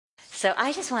So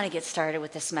I just want to get started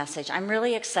with this message. I'm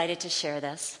really excited to share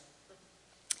this.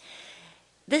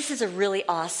 This is a really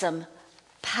awesome,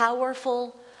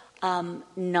 powerful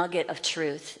nugget of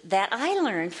truth that I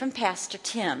learned from Pastor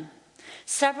Tim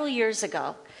several years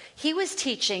ago. He was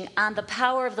teaching on the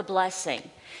power of the blessing,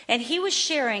 and he was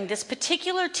sharing this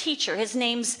particular teacher. His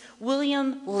name's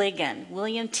William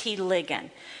T. Ligon.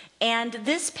 And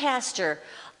this pastor,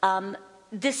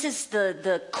 this is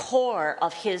the core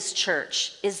of his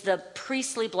church, is the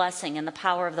priestly blessing and the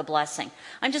power of the blessing.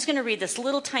 I'm just going to read this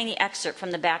little tiny excerpt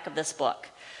from the back of this book.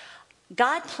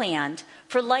 God planned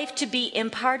for life to be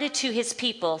imparted to his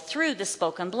people through the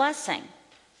spoken blessing.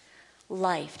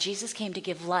 Life. Jesus came to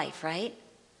give life, right?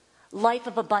 Life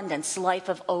of abundance, life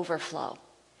of overflow.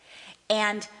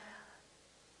 And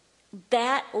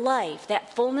that life,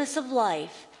 that fullness of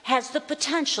life, has the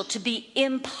potential to be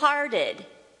imparted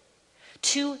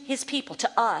to his people,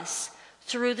 to us,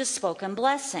 through the spoken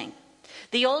blessing.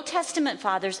 The Old Testament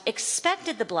fathers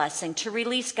expected the blessing to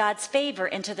release God's favor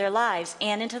into their lives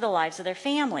and into the lives of their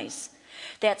families.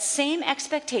 That same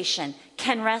expectation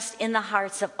can rest in the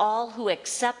hearts of all who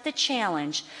accept the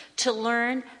challenge to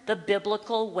learn the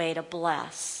biblical way to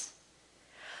bless.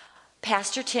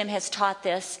 Pastor Tim has taught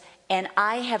this, and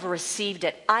I have received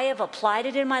it. I have applied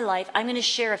it in my life. I'm going to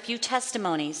share a few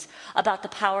testimonies about the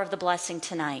power of the blessing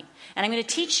tonight. And I'm going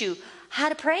to teach you how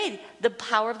to pray the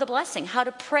power of the blessing, how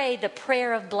to pray the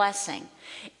prayer of blessing.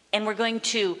 And we're going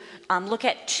to look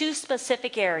at two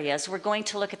specific areas. We're going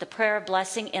to look at the prayer of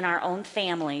blessing in our own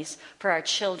families, for our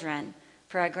children,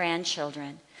 for our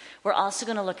grandchildren. We're also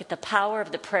going to look at the power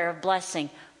of the prayer of blessing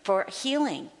for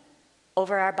healing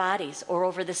over our bodies or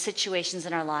over the situations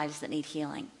in our lives that need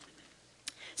healing.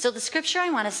 So the scripture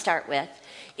I want to start with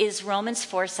is Romans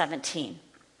 4:17.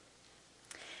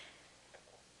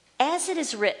 As it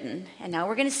is written, and now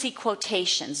we're going to see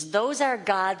quotations. Those are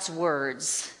God's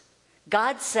words.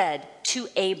 God said to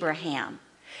Abraham,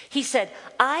 he said,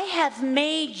 I have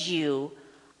made you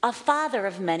a father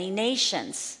of many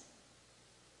nations.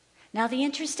 Now the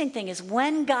interesting thing is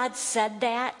when God said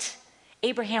that,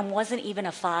 Abraham wasn't even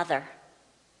a father,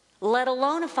 let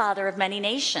alone a father of many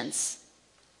nations.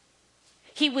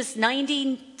 He was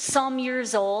 90-some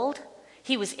years old.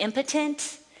 He was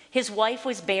impotent. His wife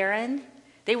was barren.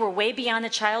 They were way beyond the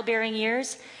childbearing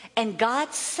years. And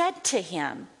God said to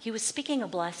him, he was speaking a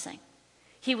blessing.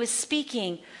 He was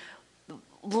speaking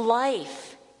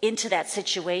life into that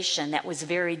situation that was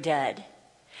very dead.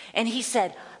 And he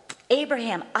said,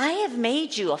 Abraham, I have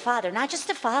made you a father, not just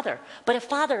a father, but a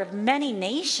father of many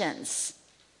nations.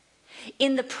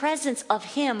 In the presence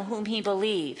of him whom he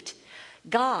believed,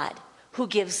 God, who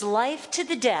gives life to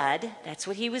the dead, that's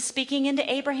what he was speaking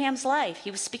into Abraham's life.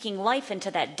 He was speaking life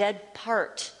into that dead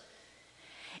part.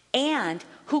 And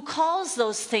who calls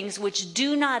those things which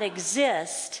do not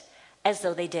exist as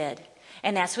though they did.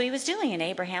 And that's what he was doing in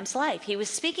Abraham's life. He was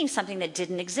speaking something that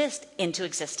didn't exist into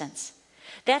existence.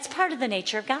 That's part of the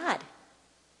nature of God.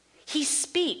 He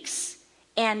speaks,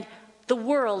 and the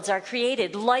worlds are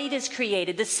created. Light is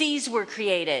created. The seas were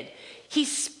created. He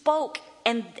spoke,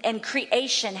 and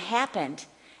creation happened.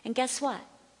 And guess what?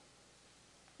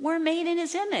 We're made in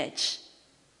his image.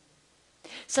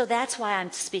 So that's why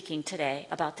I'm speaking today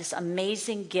about this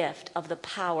amazing gift of the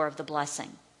power of the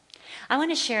blessing. I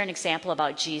want to share an example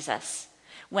about Jesus.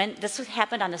 When this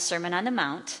happened on the Sermon on the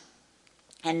Mount,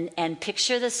 and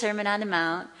picture the Sermon on the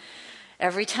Mount.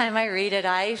 Every time I read it,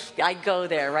 I go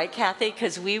there, right, Kathy?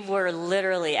 Because we were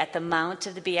literally at the Mount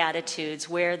of the Beatitudes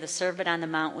where the Sermon on the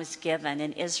Mount was given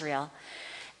in Israel.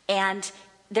 And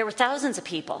there were thousands of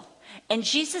people. And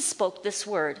Jesus spoke this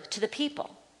word to the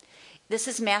people. This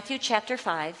is Matthew chapter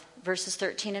 5, verses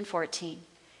 13 and 14.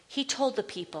 He told the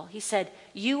people, he said,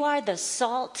 you are the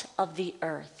salt of the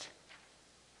earth.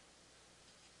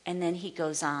 And then he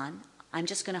goes on. I'm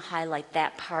just going to highlight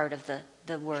that part of the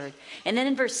word. And then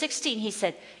in verse 16, he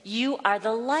said, you are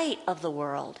the light of the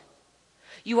world.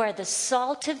 You are the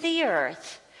salt of the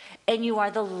earth, and you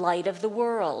are the light of the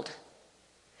world.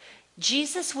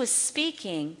 Jesus was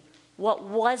speaking what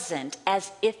wasn't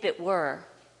as if it were.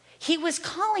 He was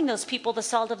calling those people the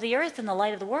salt of the earth and the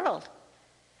light of the world.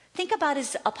 Think about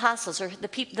his apostles, or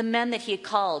the men that he had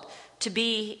called to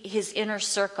be his inner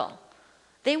circle.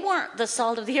 They weren't the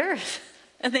salt of the earth,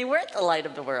 and they weren't the light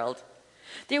of the world.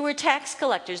 They were tax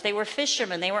collectors, they were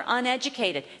fishermen, they were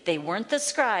uneducated. They weren't the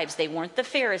scribes, they weren't the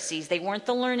Pharisees, they weren't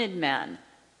the learned men.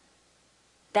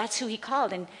 That's who he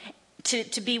called and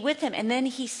to be with him. And then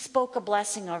he spoke a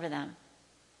blessing over them.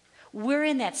 We're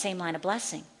in that same line of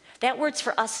blessing. That word's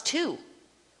for us too.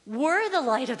 We're the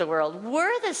light of the world.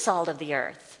 We're the salt of the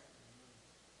earth.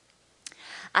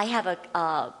 I have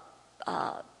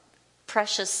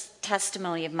precious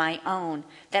testimony of my own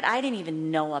that I didn't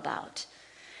even know about.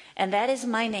 And that is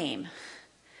my name.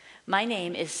 My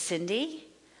name is Cindy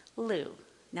Lou.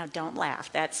 Now don't laugh.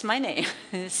 That's my name,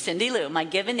 Cindy Lou. My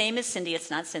given name is Cindy.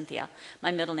 It's not Cynthia.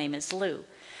 My middle name is Lou.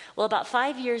 Well, about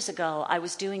 5 years ago, I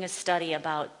was doing a study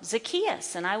about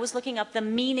Zacchaeus, and I was looking up the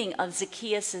meaning of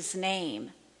Zacchaeus'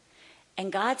 name.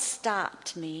 And God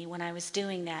stopped me when I was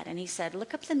doing that, and he said,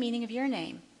 look up the meaning of your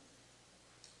name.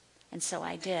 And so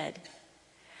I did.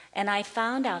 And I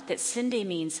found out that Cindy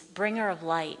means bringer of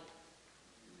light.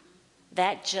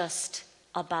 That just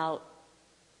about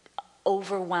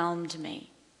overwhelmed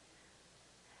me.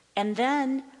 And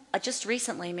then, just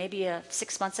recently, maybe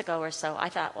 6 months ago or so, I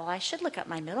thought, well, I should look up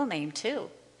my middle name too.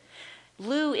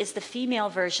 Lou is the female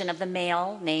version of the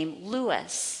male name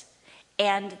Lewis.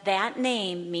 And that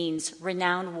name means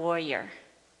renowned warrior.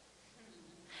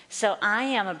 So I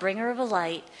am a bringer of a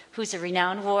light who's a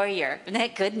renowned warrior. Isn't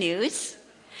that good news?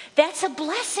 That's a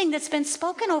blessing that's been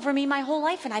spoken over me my whole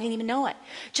life, and I didn't even know it.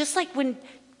 Just like when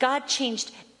God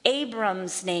changed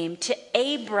Abram's name to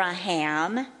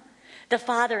Abraham, the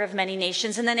father of many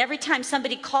nations, and then every time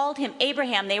somebody called him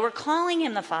Abraham, they were calling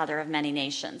him the father of many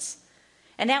nations.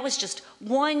 And that was just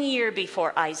 1 year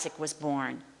before Isaac was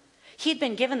born. He'd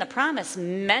been given the promise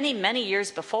many, many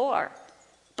years before,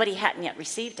 but he hadn't yet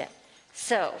received it.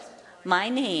 So, my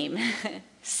name,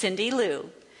 Cindy Lou.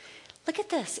 Look at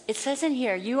this. It says in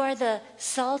here, you are the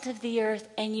salt of the earth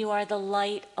and you are the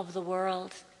light of the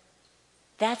world.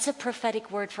 That's a prophetic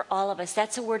word for all of us.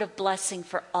 That's a word of blessing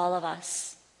for all of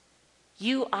us.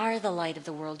 You are the light of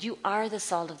the world. You are the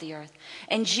salt of the earth.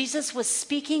 And Jesus was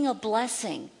speaking a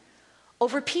blessing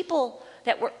over people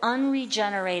that were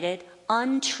unregenerated,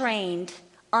 untrained,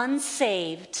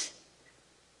 unsaved.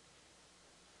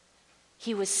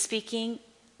 He was speaking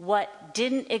what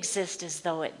didn't exist as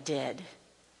though it did.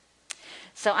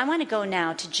 So I want to go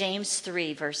now to James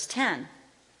 3, verse 10.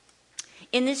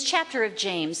 In this chapter of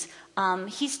James,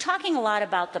 he's talking a lot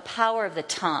about the power of the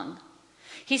tongue.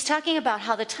 He's talking about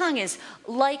how the tongue is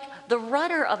like the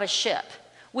rudder of a ship,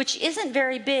 which isn't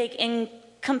very big in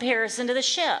comparison to the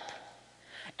ship.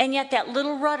 And yet that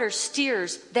little rudder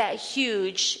steers that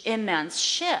huge, immense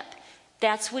ship.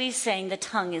 That's what he's saying the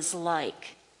tongue is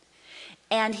like.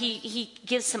 And he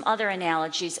gives some other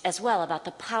analogies as well about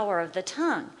the power of the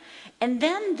tongue. And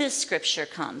then this scripture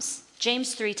comes,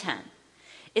 James 3:10.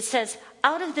 It says,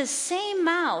 out of the same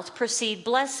mouth proceed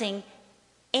blessing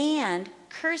and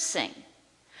cursing.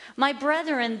 My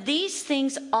brethren, these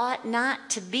things ought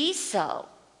not to be so.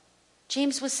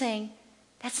 James was saying,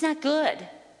 that's not good.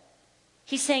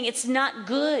 He's saying it's not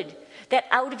good that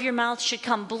out of your mouth should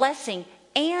come blessing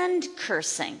and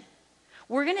cursing.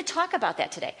 We're going to talk about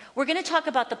that today. We're going to talk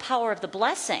about the power of the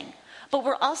blessing, but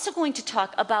we're also going to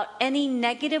talk about any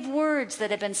negative words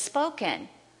that have been spoken.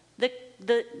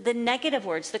 The negative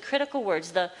words, the critical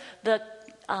words, the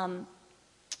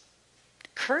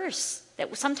curse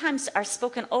that sometimes are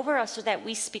spoken over us or that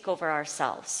we speak over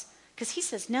ourselves. Because he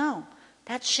says, no,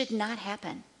 that should not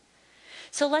happen.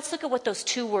 So let's look at what those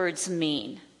two words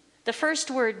mean. The first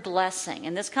word, blessing,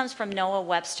 and this comes from Noah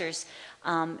Webster's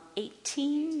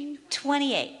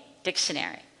 1828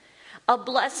 dictionary. A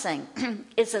blessing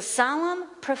is a solemn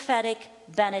prophetic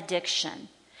benediction.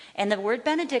 And the word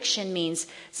benediction means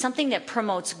something that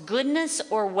promotes goodness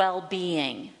or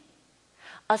well-being.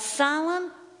 A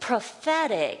solemn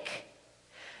prophetic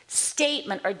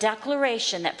statement or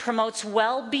declaration that promotes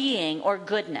well-being or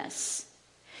goodness,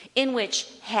 in which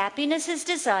happiness is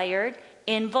desired,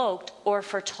 invoked, or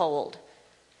foretold.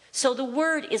 So the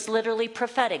word is literally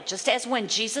prophetic. Just as when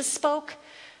Jesus spoke,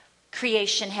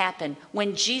 creation happened.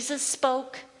 When Jesus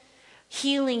spoke,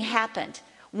 healing happened.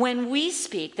 When we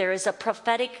speak, there is a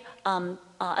prophetic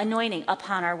anointing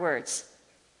upon our words.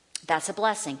 That's a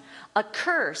blessing. A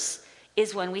curse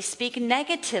is when we speak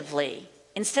negatively.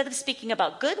 Instead of speaking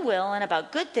about goodwill and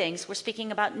about good things, we're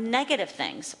speaking about negative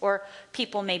things, or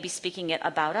people may be speaking it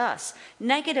about us.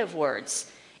 Negative words,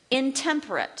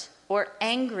 intemperate or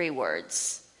angry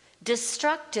words,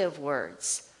 destructive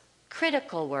words,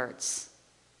 critical words.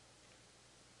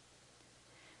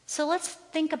 So let's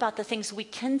think about the things we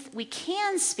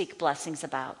can speak blessings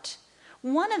about.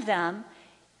 One of them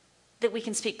that we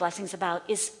can speak blessings about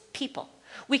is people.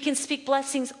 We can speak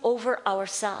blessings over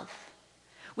ourselves.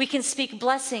 We can speak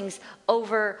blessings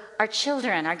over our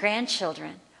children, our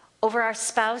grandchildren, over our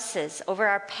spouses, over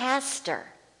our pastor.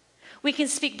 We can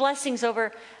speak blessings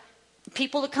over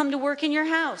people that come to work in your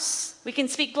house. We can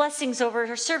speak blessings over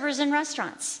our servers in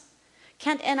restaurants.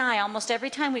 Kent and I, almost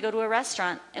every time we go to a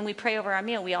restaurant and we pray over our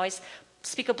meal, we always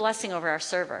speak a blessing over our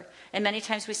server. And many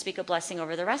times we speak a blessing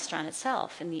over the restaurant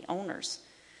itself and the owners.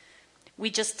 We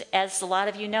just, as a lot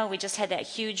of you know, we just had that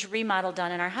huge remodel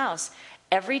done in our house.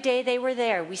 Every day they were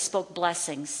there, we spoke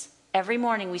blessings. Every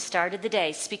morning we started the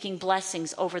day speaking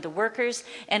blessings over the workers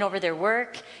and over their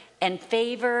work and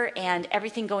favor and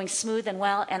everything going smooth and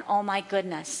well. And oh my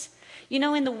goodness. You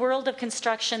know, in the world of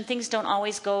construction, things don't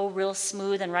always go real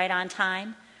smooth and right on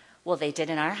time. Well, they did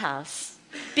in our house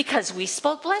because we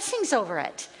spoke blessings over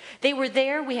it. They were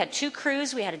there. We had 2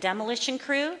 crews. We had a demolition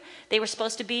crew. They were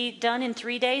supposed to be done in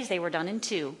 3 days. They were done in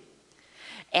 2.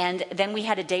 And then we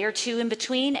had a day or 2 in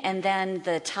between. And then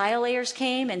the tile layers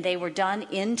came and they were done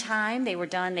in time.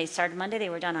 They started Monday. They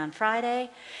were done on Friday.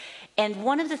 And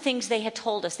one of the things they had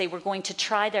told us they were going to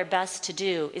try their best to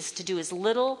do is to do as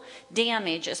little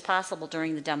damage as possible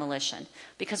during the demolition.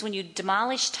 Because when you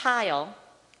demolish tile,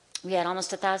 we had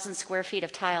almost 1,000 square feet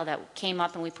of tile that came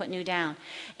up and we put new down.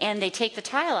 And they take the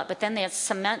tile up, but then they have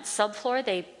cement subfloor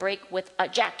they break with a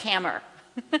jackhammer.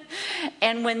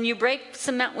 And when you break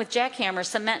cement with jackhammer,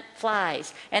 cement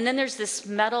flies. And then there's this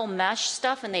metal mesh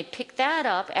stuff, and they pick that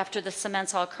up after the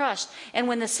cement's all crushed. And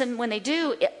when they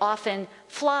do, it often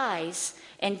flies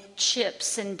and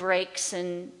chips and breaks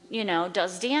and,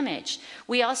 does damage.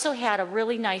 We also had a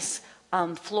really nice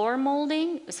floor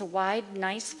molding. It was a wide,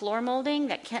 nice floor molding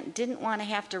that Kent didn't want to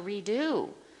have to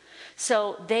redo.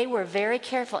 So they were very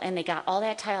careful, and they got all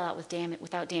that tile out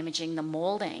without damaging the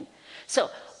molding. So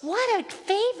what a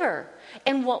favor.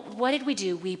 And what did we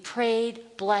do? We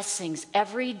prayed blessings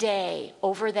every day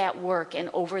over that work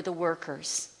and over the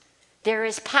workers. There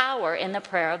is power in the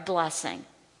prayer of blessing.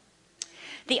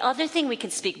 The other thing we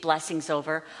can speak blessings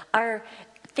over are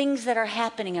things that are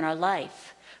happening in our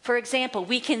life. For example,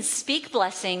 we can speak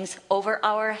blessings over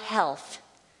our health.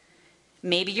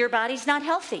 Maybe your body's not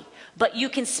healthy, but you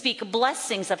can speak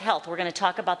blessings of health. We're going to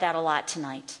talk about that a lot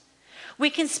tonight. We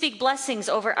can speak blessings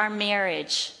over our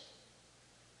marriage.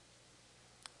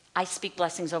 I speak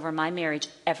blessings over my marriage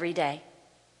every day.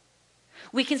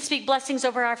 We can speak blessings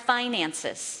over our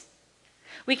finances.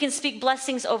 We can speak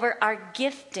blessings over our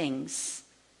giftings,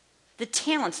 the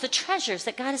talents, the treasures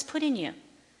that God has put in you.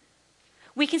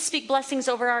 We can speak blessings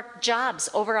over our jobs,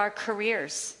 over our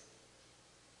careers.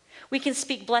 We can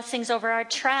speak blessings over our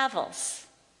travels.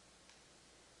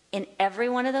 In every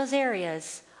one of those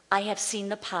areas, I have seen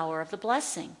the power of the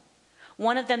blessing.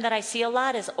 One of them that I see a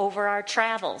lot is over our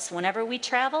travels. Whenever we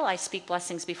travel, I speak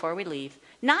blessings before we leave.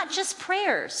 Not just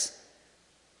prayers.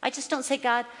 I just don't say,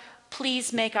 God,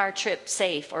 please make our trip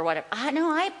safe or whatever.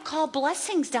 I call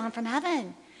blessings down from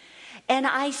heaven. And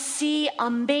I see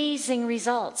amazing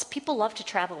results. People love to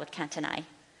travel with Kent and I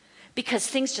because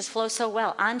things just flow so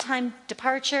well. On-time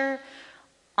departure,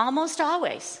 almost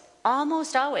always.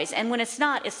 Almost always. And when it's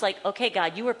not, it's like, okay,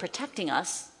 God, you were protecting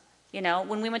us.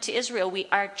 When we went to Israel,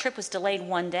 our trip was delayed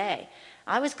 1 day.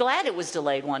 I was glad it was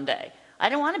delayed 1 day. I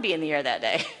didn't want to be in the air that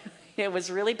day. It was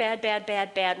really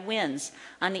bad winds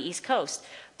on the East Coast.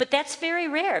 But that's very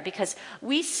rare because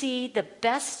we see the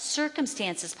best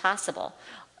circumstances possible.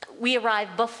 We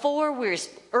arrived before we were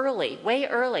early, way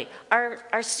early.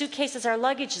 Our suitcases, our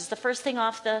luggage is the first thing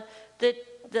off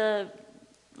the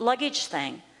luggage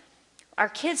thing. Our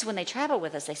kids, when they travel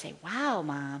with us, they say, wow,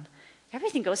 Mom,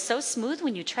 everything goes so smooth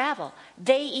when you travel.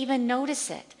 They even notice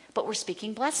it, but we're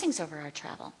speaking blessings over our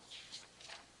travel.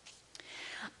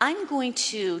 I'm going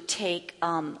to take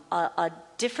a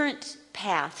different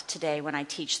path today when I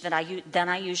teach than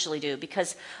I usually do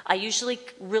because I usually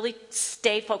really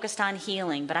stay focused on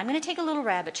healing. But I'm going to take a little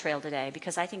rabbit trail today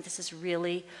because I think this is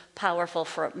really powerful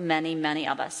for many, many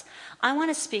of us. I want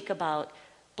to speak about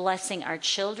blessing our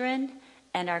children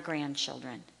and our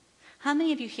grandchildren. How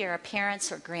many of you here are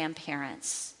parents or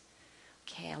grandparents?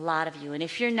 Okay, a lot of you. And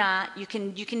if you're not, you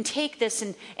can take this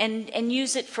and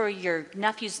use it for your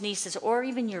nephews, nieces, or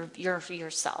even for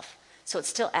yourself. So it's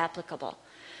still applicable.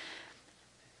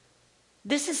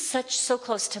 This is so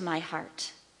close to my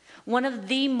heart. One of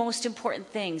the most important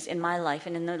things in my life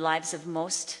and in the lives of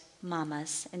most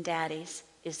mamas and daddies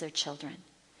is their children.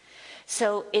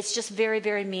 So it's just very,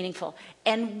 very meaningful.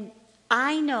 And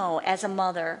I know as a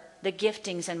mother the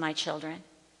giftings in my children.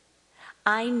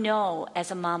 I know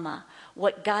as a mama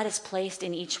what God has placed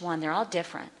in each one. They're all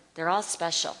different. They're all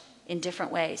special in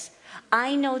different ways.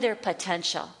 I know their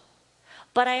potential.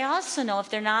 But I also know if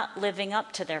they're not living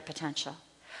up to their potential.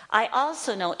 I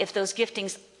also know if those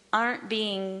giftings aren't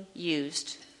being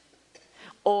used.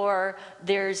 I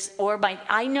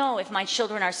know if my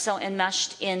children are so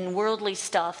enmeshed in worldly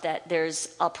stuff that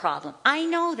there's a problem. I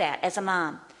know that as a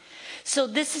mom. So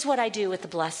this is what I do with the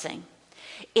blessing.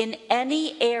 In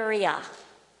any area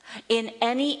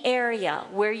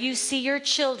where you see your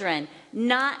children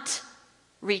not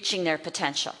reaching their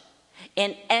potential,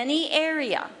 in any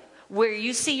area Where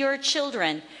you see your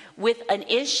children with an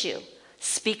issue,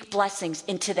 speak blessings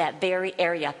into that very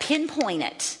area. Pinpoint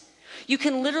it. You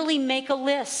can literally make a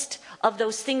list of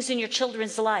those things in your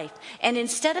children's life. And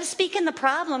instead of speaking the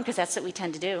problem, because that's what we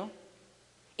tend to do,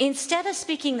 instead of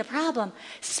speaking the problem,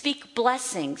 speak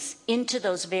blessings into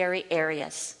those very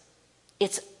areas.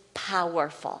 It's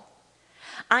powerful.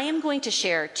 I am going to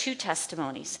share 2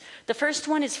 testimonies. The first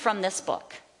one is from this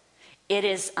book. It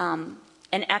is an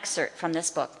excerpt from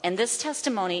this book. And this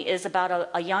testimony is about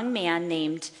a young man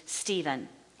named Stephen.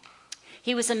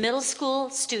 He was a middle school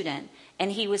student,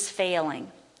 and he was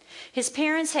failing. His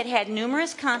parents had had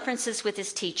numerous conferences with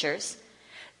his teachers.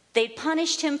 They'd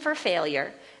punished him for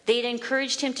failure. They'd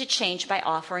encouraged him to change by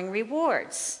offering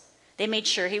rewards. They made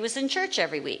sure he was in church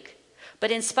every week.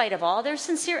 But in spite of all their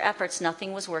sincere efforts,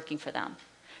 nothing was working for them.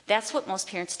 That's what most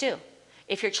parents do.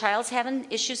 If your child's having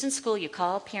issues in school, you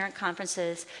call parent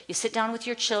conferences, you sit down with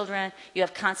your children, you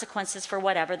have consequences for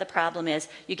whatever the problem is,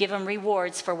 you give them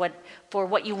rewards for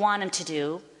what you want them to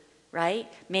do, right?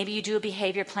 Maybe you do a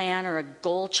behavior plan or a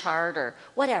goal chart or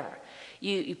whatever.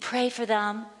 You pray for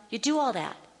them, you do all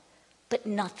that. But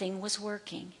nothing was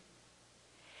working.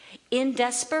 In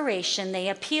desperation, they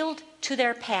appealed to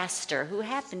their pastor, who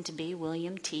happened to be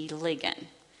William T. Ligon.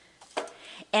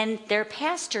 And their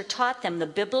pastor taught them the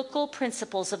biblical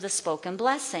principles of the spoken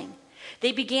blessing.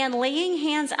 They began laying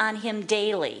hands on him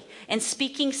daily and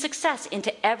speaking success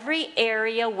into every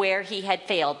area where he had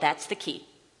failed. That's the key.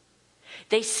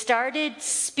 They started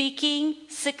speaking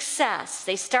success.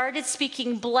 They started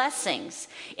speaking blessings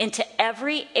into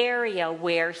every area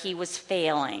where he was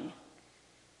failing.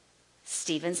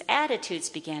 Stephen's attitudes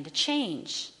began to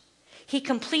change. He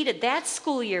completed that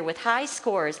school year with high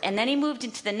scores, and then he moved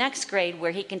into the next grade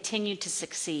where he continued to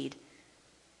succeed.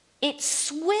 It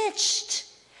switched.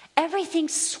 Everything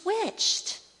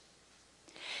switched.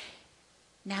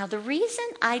 Now, the reason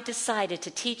I decided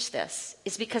to teach this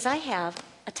is because I have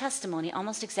a testimony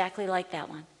almost exactly like that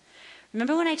one.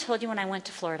 Remember when I told you when I went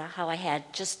to Florida how I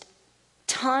had just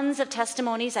tons of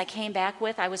testimonies I came back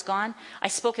with? I was gone. I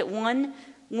spoke at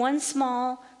one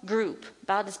small group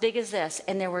about as big as this,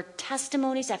 and there were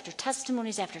testimonies after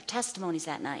testimonies after testimonies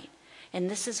that night. And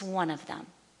this is one of them.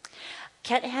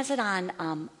 Ket has it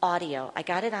on audio. I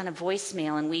got it on a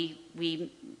voicemail, and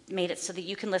we made it so that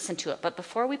you can listen to it. But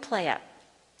before we play it,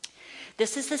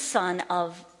 this is the son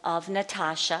of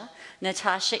Natasha.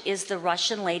 Natasha is the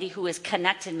Russian lady who has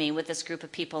connected me with this group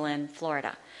of people in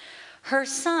Florida. Her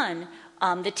son,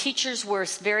 the teachers were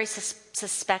very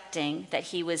suspecting that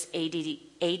he was ADD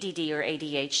or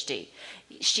ADHD.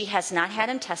 She has not had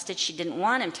him tested. She didn't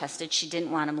want him tested. She didn't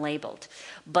want him labeled.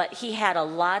 But he had a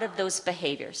lot of those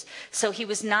behaviors. So he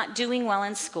was not doing well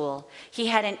in school. He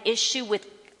had an issue with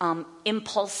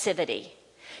impulsivity.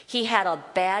 He had a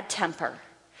bad temper.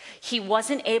 He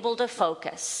wasn't able to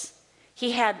focus.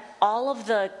 He had all of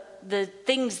the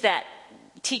things that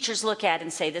teachers look at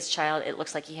and say, this child, it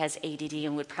looks like he has ADD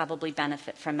and would probably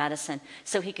benefit from medicine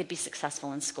so he could be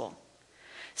successful in school.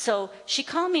 So she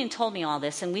called me and told me all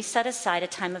this, and we set aside a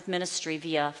time of ministry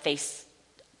via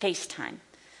FaceTime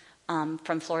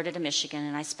from Florida to Michigan,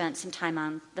 and I spent some time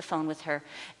on the phone with her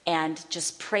and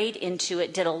just prayed into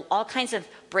it, did all kinds of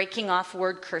breaking off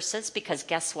word curses, because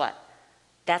guess what?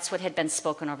 That's what had been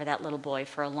spoken over that little boy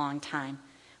for a long time.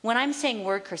 When I'm saying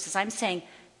word curses, I'm saying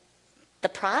the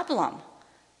problem.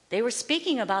 They were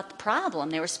speaking about the problem.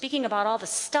 They were speaking about all the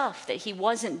stuff that he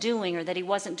wasn't doing or that he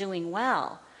wasn't doing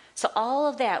well. So all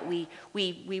of that, we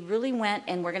really went,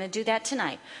 and we're going to do that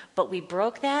tonight. But we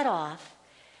broke that off,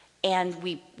 and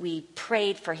we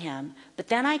prayed for him. But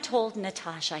then I told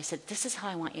Natasha, I said, this is how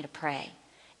I want you to pray.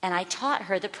 And I taught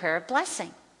her the prayer of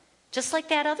blessing, just like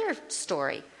that other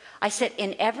story. I said,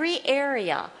 in every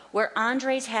area where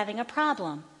Andre's having a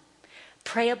problem,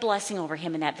 pray a blessing over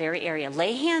him in that very area.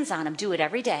 Lay hands on him. Do it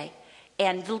every day.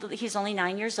 And he's only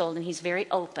 9 years old, and he's very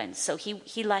open. So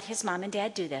he let his mom and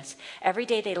dad do this. Every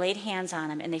day they laid hands on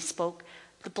him, and they spoke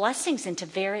the blessings into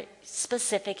very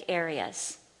specific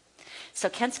areas. So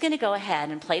Kent's going to go ahead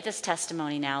and play this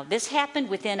testimony now. This happened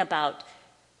within about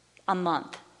a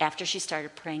month after she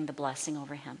started praying the blessing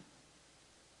over him.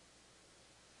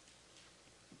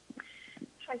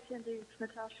 Hi, Cindy. It's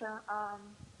Natasha.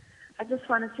 I just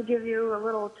wanted to give you a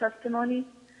little testimony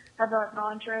about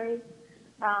Andre.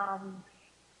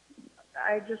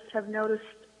 I just have noticed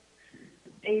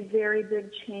a very big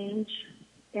change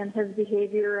in his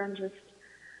behavior, and just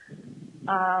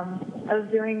I was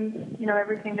doing,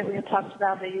 everything that we had talked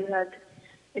about, that you had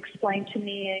explained to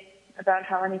me about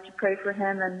how I need to pray for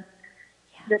him, and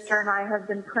Victor and I have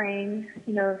been praying,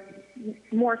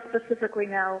 more specifically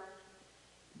now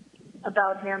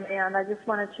about him, and I just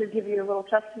wanted to give you a little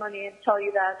testimony and tell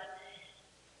you that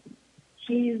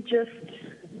he's just,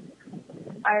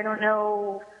 I don't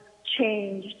know,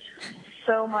 changed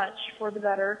so much for the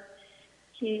better.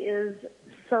 He is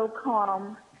so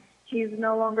calm. He's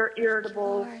no longer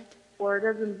irritable or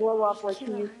doesn't blow up like he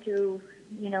used to,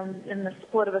 in the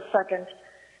split of a second.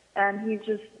 And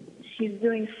he's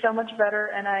doing so much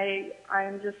better, and I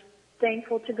am just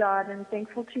thankful to God and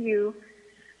thankful to you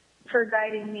for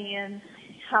guiding me in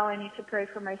how I need to pray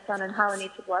for my son and how I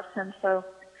need to bless him. So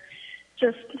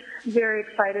just very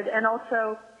excited. And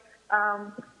also,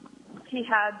 he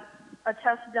had a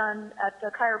test done at the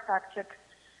chiropractic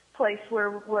place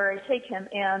where I take him,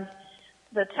 and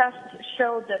the test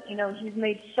showed that, he's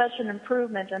made such an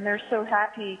improvement, and they're so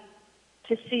happy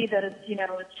to see that it's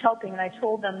helping. And I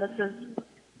told them this is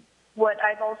what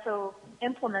I've also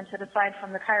implemented aside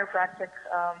from the chiropractic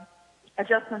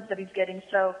adjustments that he's getting.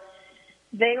 So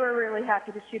they were really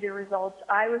happy to see the results.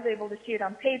 I was able to see it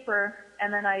on paper,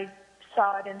 and then I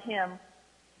saw it in him.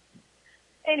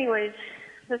 Anyways,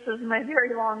 this is my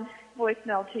very long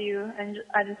voicemail to you, and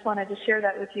I just wanted to share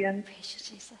that with you. And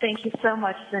thank you so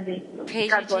much, Cindy.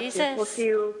 Praise God bless Jesus. you. We'll see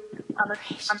you on the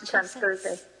 10th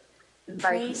Thursday. Bye.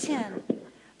 Praise him.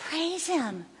 Praise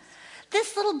him.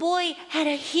 This little boy had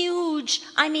a huge,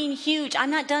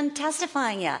 I'm not done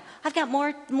testifying yet. I've got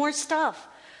more stuff.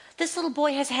 This little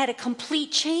boy has had a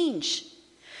complete change.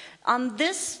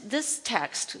 This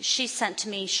text she sent to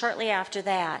me shortly after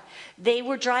that. They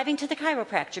were driving to the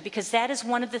chiropractor because that is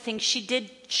one of the things she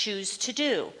did choose to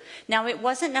do. Now, it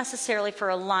wasn't necessarily for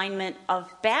alignment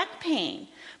of back pain,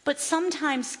 but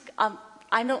sometimes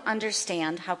I don't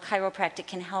understand how chiropractic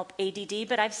can help ADD,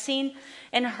 but I've seen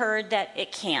and heard that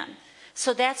it can.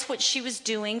 So that's what she was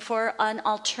doing for an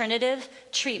alternative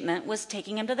treatment, was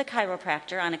taking him to the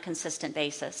chiropractor on a consistent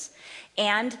basis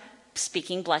and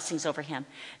speaking blessings over him.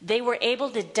 They were able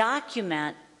to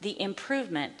document the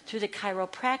improvement through the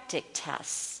chiropractic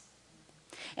tests.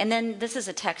 And then this is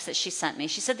a text that she sent me.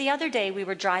 She said, the other day we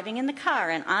were driving in the car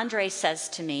and Andre says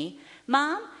to me,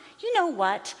 Mom, you know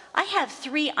what? I have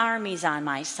 3 armies on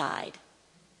my side.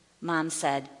 Mom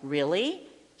said, really?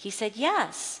 He said,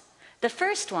 yes. The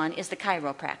first one is the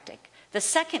chiropractic. The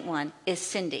second one is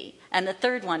Cindy. And the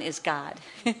third one is God.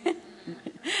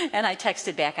 And I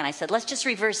texted back and I said, let's just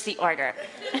reverse the order.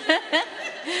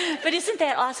 But isn't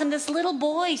that awesome? This little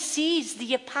boy sees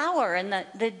the power and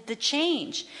the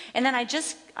change. And then I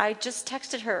just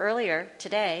texted her earlier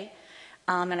today,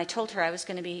 and I told her I was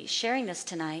going to be sharing this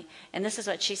tonight. And this is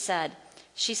what she said.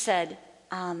 She said,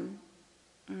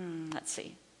 let's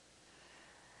see.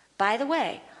 By the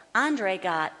way, Andre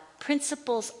got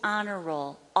Principal's Honor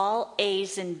Roll, all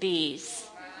A's and B's.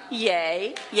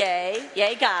 Yay, yay,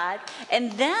 yay, God.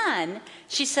 And then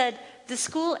she said the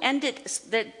school ended,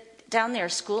 down there,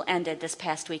 school ended this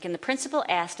past week, and the principal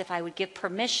asked if I would give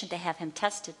permission to have him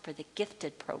tested for the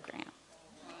gifted program.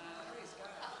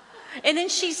 And then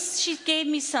she gave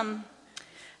me some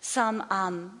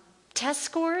test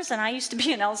scores, and I used to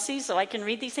be an LC, so I can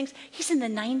read these things. He's in the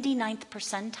 99th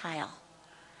percentile.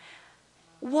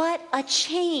 What a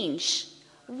change.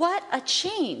 What a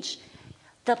change.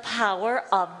 The power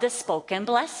of the spoken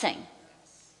blessing.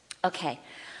 Okay.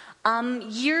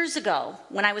 Years ago,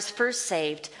 when I was first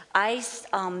saved, I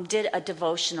did a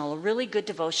devotional, a really good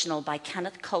devotional by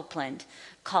Kenneth Copeland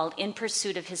called In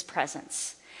Pursuit of His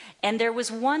Presence. And there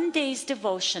was one day's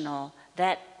devotional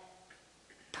that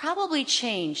probably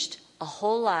changed a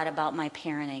whole lot about my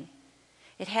parenting.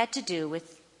 It had to do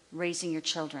with raising your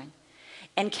children.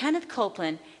 And Kenneth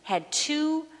Copeland had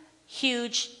 2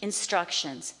 huge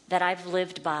instructions that I've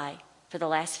lived by for the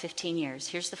last 15 years.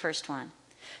 Here's the first one.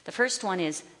 The first one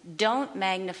is, don't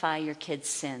magnify your kids'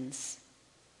 sins.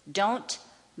 Don't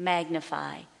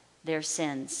magnify their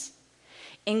sins.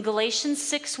 In Galatians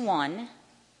 6:1,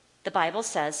 the Bible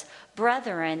says,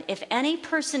 Brethren, if any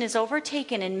person is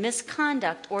overtaken in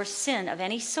misconduct or sin of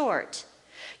any sort,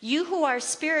 you who are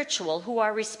spiritual, who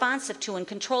are responsive to and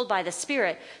controlled by the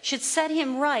Spirit, should set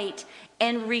him right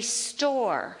and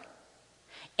restore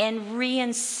and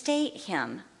reinstate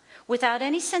him without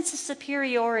any sense of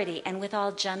superiority and with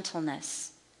all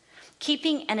gentleness,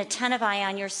 keeping an attentive eye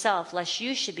on yourself, lest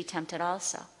you should be tempted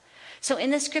also. So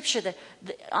in the scripture,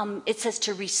 it says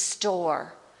to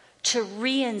restore, to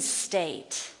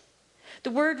reinstate.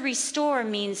 The word restore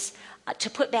means to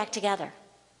put back together.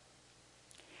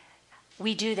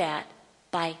 We do that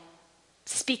by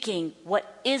speaking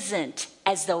what isn't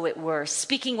as though it were,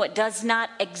 speaking what does not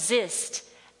exist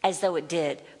as though it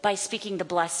did, by speaking the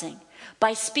blessing,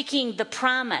 by speaking the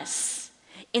promise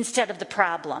instead of the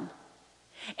problem.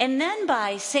 And then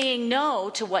by saying no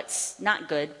to what's not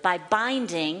good, by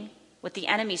binding what the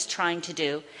enemy's trying to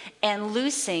do and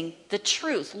loosing the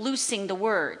truth, loosing the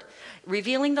word,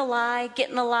 revealing the lie,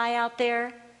 getting the lie out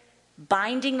there,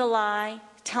 binding the lie,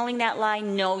 telling that lie,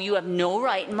 no, you have no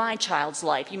right in my child's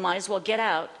life. You might as well get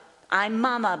out. I'm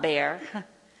Mama Bear,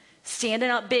 standing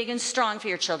up big and strong for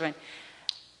your children.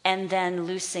 And then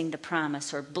loosing the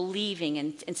promise, or believing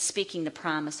and speaking the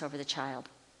promise over the child.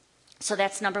 So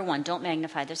that's number one, don't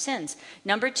magnify their sins.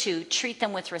 Number two, treat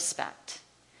them with respect.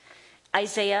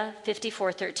 Isaiah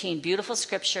 54:13, beautiful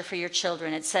scripture for your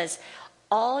children. It says,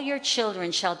 all your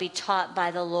children shall be taught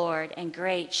by the Lord, and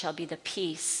great shall be the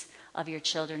peace of your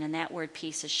children. And that word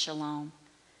peace is shalom.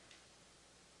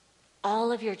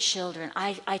 All of your children,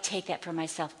 I take that for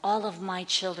myself. All of my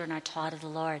children are taught of the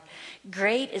Lord.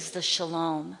 Great is the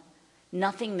shalom.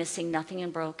 Nothing missing, nothing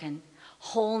broken.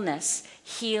 Wholeness,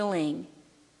 healing,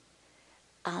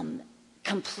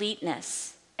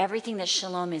 completeness. Everything that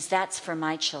shalom is, that's for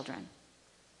my children.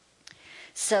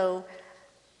 So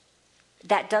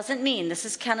that doesn't mean, this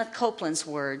is Kenneth Copeland's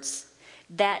words,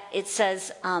 that it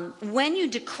says, when you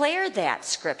declare that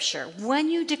scripture, when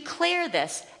you declare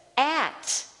this,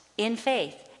 act in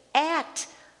faith. Act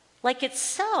like it's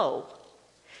so.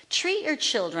 Treat your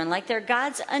children like they're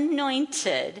God's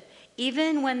anointed,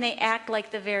 even when they act like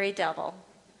the very devil.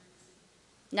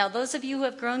 Now, those of you who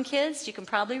have grown kids, you can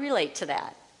probably relate to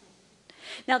that.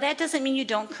 Now, that doesn't mean you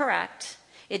don't correct.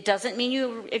 It doesn't mean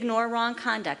you ignore wrong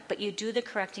conduct, but you do the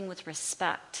correcting with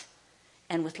respect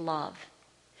and with love.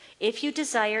 If you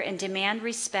desire and demand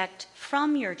respect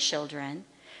from your children,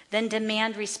 then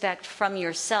demand respect from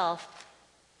yourself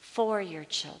for your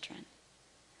children.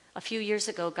 A few years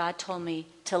ago, God told me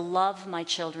to love my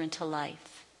children to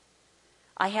life.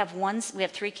 We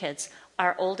have 3 kids.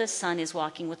 Our oldest son is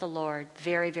walking with the Lord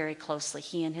very, very closely,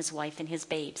 he and his wife and his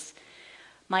babes.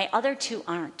 My other 2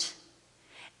 aren't.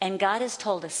 And God has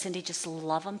told us, Cindy, just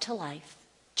love them to life.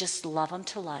 Just love them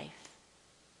to life.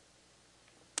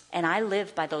 And I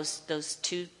live by those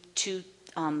two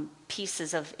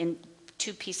pieces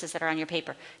that are on your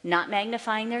paper. Not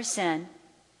magnifying their sin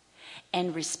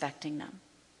and respecting them.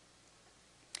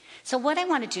 So what I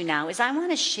want to do now is I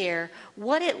want to share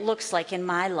what it looks like in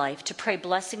my life to pray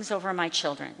blessings over my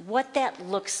children. What that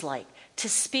looks like to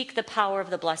speak the power of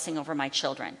the blessing over my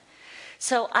children.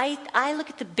 So I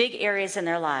look at the big areas in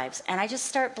their lives and I just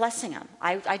start blessing them.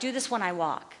 I do this when I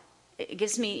walk. It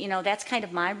gives me, that's kind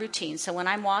of my routine. So when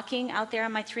I'm walking out there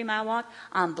on my 3-mile walk,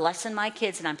 I'm blessing my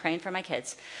kids and I'm praying for my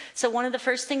kids. So one of the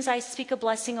first things I speak a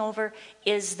blessing over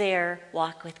is their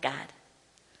walk with God.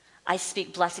 I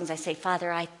speak blessings. I say,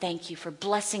 Father, I thank you for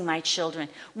blessing my children,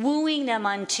 wooing them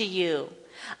unto you.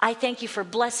 I thank you for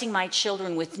blessing my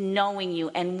children with knowing you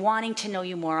and wanting to know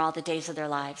you more all the days of their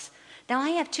lives. Now,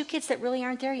 I have 2 kids that really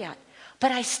aren't there yet,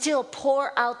 but I still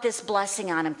pour out this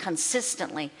blessing on them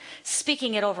consistently,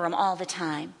 speaking it over them all the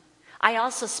time. I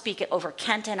also speak it over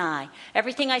Kent and I.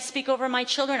 Everything I speak over my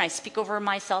children, I speak over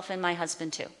myself and my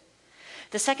husband too.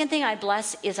 The second thing I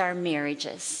bless is our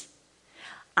marriages.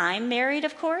 I'm married,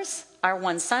 of course. Our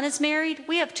 1 son is married.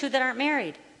 We have 2 that aren't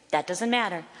married. That doesn't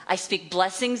matter. I speak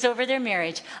blessings over their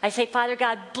marriage. I say, Father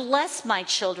God, bless my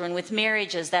children with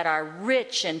marriages that are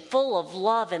rich and full of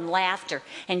love and laughter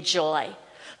and joy.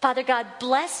 Father God,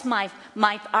 bless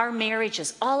our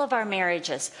marriages, all of our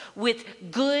marriages,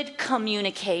 with good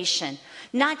communication,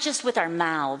 not just with our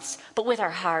mouths, but with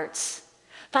our hearts.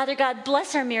 Father God,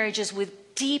 bless our marriages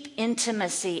with deep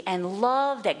intimacy and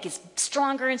love that gets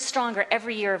stronger and stronger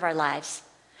every year of our lives.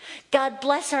 God,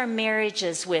 bless our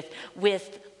marriages with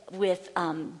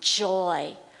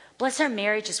joy. Bless our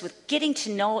marriages with getting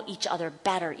to know each other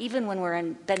better, even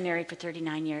when been married for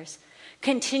 39 years.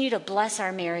 Continue to bless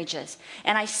our marriages.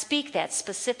 And I speak that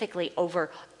specifically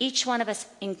over each one of us,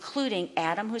 including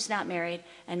Adam, who's not married,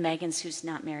 and Megan's, who's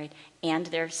not married, and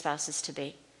their spouses to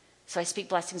be. So I speak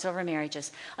blessings over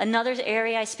marriages. Another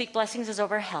area I speak blessings is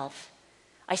over health.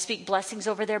 I speak blessings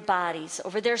over their bodies,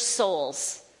 over their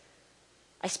souls.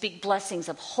 I speak blessings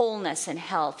of wholeness and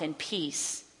health and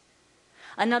peace.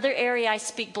 Another area I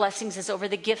speak blessings is over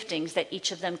the giftings that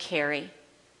each of them carry.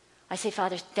 I say,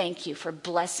 Father, thank you for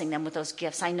blessing them with those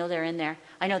gifts. I know they're in there.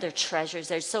 I know they're treasures.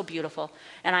 They're so beautiful.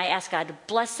 And I ask God to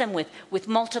bless them with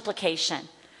multiplication.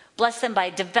 Bless them by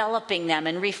developing them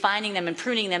and refining them and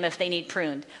pruning them if they need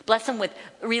pruned. Bless them with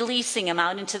releasing them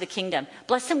out into the kingdom.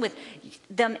 Bless them with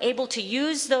them able to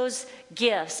use those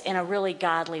gifts in a really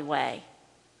godly way.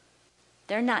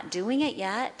 They're not doing it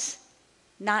yet.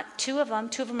 Not 2 of them.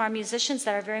 2 of them are musicians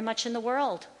that are very much in the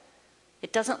world.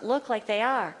 It doesn't look like they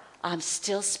are. I'm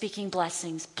still speaking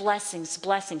blessings, blessings,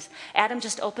 blessings. Adam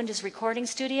just opened his recording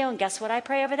studio, and guess what I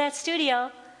pray over that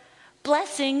studio?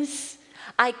 Blessings.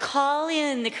 I call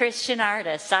in the Christian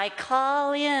artists. I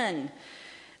call in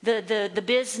the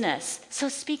business. So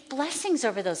speak blessings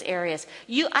over those areas.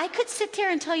 I could sit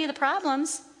there and tell you the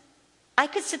problems. I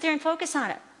could sit there and focus on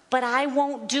it, but I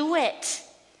won't do it.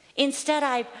 Instead,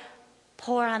 I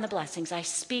pour on the blessings. I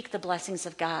speak the blessings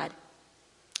of God.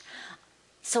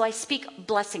 So I speak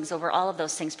blessings over all of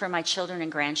those things for my children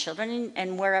and grandchildren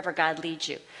and wherever God leads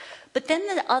you. But then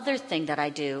the other thing that I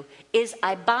do is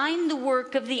I bind the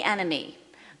work of the enemy.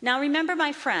 Now remember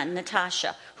my friend,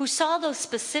 Natasha, who saw those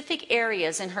specific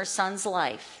areas in her son's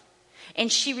life,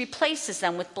 and she replaces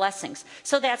them with blessings.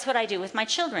 So that's what I do with my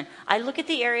children. I look at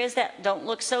the areas that don't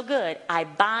look so good. I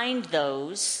bind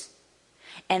those,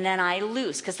 and then I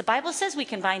loose. Because the Bible says we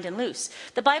can bind and loose.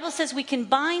 The Bible says we can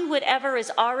bind whatever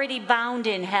is already bound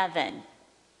in heaven.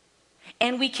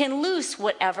 And we can loose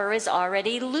whatever is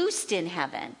already loosed in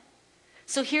heaven.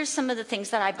 So here's some of the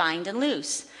things that I bind and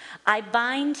loose. I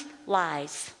bind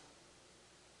lies.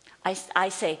 I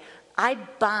say, I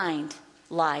bind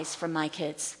lies from my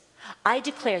kids. I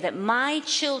declare that my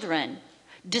children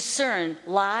discern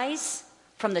lies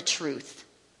from the truth,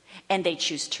 and they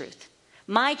choose truth.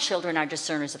 My children are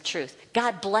discerners of truth.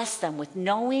 God bless them with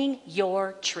knowing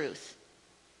your truth.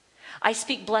 I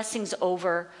speak blessings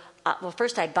over,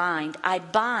 first I bind,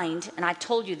 and I've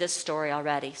told you this story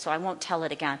already, so I won't tell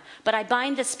it again, but I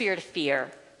bind the spirit of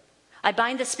fear. I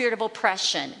bind the spirit of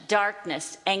oppression,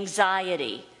 darkness,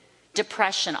 anxiety,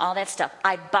 depression, all that stuff.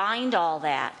 I bind all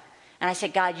that. And I say,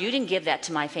 God, you didn't give that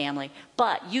to my family,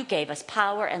 but you gave us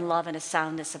power and love and a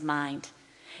soundness of mind.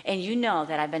 And you know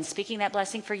that I've been speaking that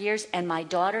blessing for years, and my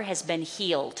daughter has been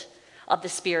healed of the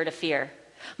spirit of fear.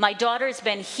 My daughter has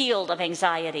been healed of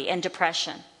anxiety and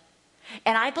depression.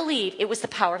 And I believe it was the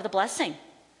power of the blessing.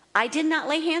 I did not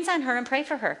lay hands on her and pray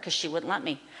for her because she wouldn't let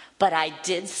me. But I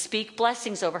did speak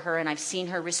blessings over her, and I've seen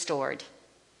her restored.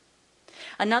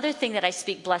 Another thing that I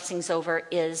speak blessings over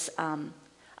is,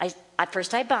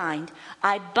 first I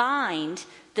bind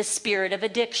the spirit of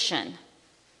addiction.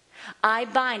 I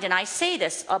bind, and I say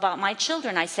this about my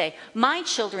children. I say, my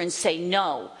children say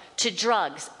no to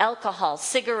drugs, alcohol,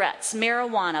 cigarettes,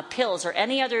 marijuana, pills, or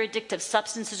any other addictive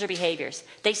substances or behaviors.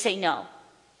 They say no.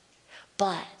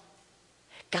 But,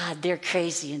 God, they're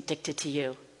crazy and addicted to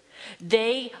you.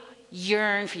 They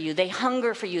yearn for you. They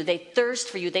hunger for you. They thirst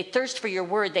for you. They thirst for your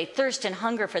word. They thirst and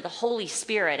hunger for the Holy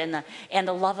Spirit and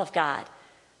the love of God.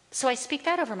 So I speak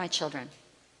that over my children.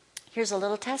 Here's a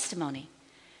little testimony.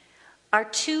 Our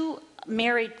two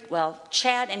married,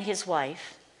 Chad and his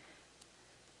wife,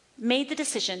 made the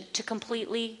decision to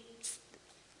completely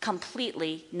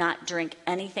not drink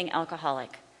anything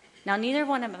alcoholic. Now, neither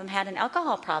one of them had an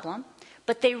alcohol problem,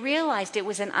 but they realized it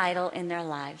was an idol in their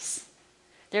lives.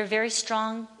 They're very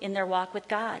strong in their walk with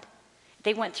God.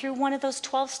 They went through one of those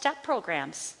 12-step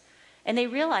programs, and they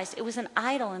realized it was an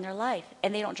idol in their life,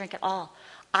 and they don't drink at all.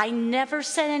 I never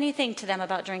said anything to them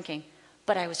about drinking,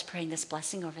 but I was praying this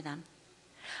blessing over them.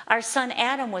 Our son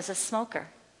Adam was a smoker.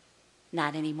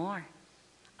 Not anymore.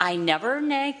 I never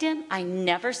nagged him. I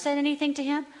never said anything to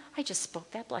him. I just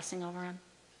spoke that blessing over him.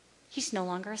 He's no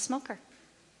longer a smoker.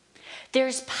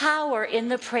 There's power in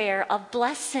the prayer of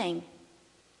blessing.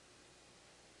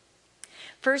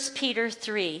 1 Peter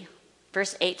 3,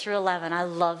 verse 8 through 11. I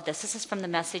love this. This is from the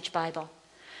Message Bible.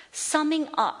 Summing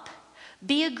up,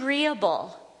 be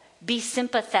agreeable, be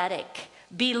sympathetic,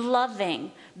 be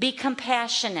loving, be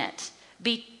compassionate,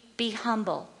 be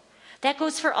humble. That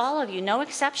goes for all of you, no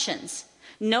exceptions.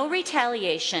 No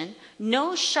retaliation,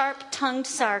 no sharp-tongued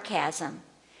sarcasm.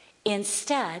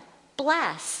 Instead,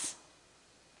 bless.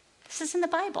 This is in the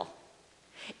Bible.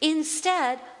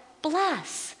 Instead,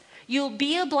 bless. You'll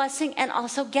be a blessing and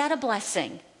also get a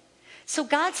blessing. So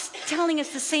God's telling us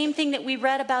the same thing that we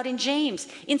read about in James.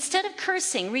 Instead of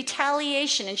cursing,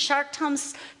 retaliation, and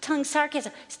sharp-tongued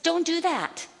sarcasm, don't do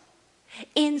that.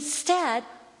 Instead,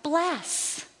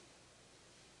 bless.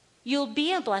 You'll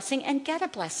be a blessing and get a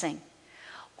blessing.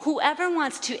 Whoever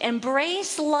wants to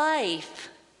embrace life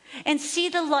and see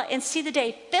the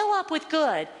day fill up with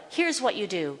good, here's what you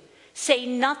do. Say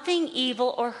nothing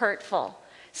evil or hurtful.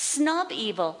 Snub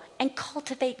evil and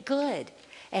cultivate good,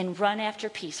 and run after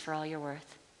peace for all you're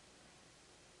worth.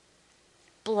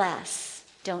 Bless,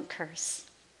 don't curse.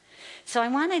 So I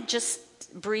want to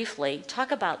just briefly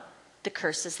talk about the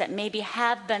curses that maybe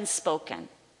have been spoken.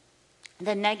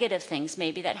 The negative things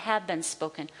maybe that have been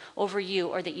spoken over you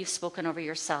or that you've spoken over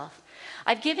yourself.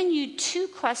 I've given you 2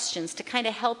 questions to kind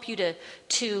of help you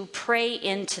to pray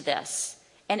into this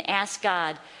and ask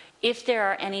God, if there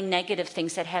are any negative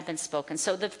things that have been spoken.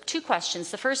 So the two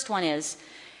questions. The first one is,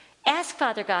 ask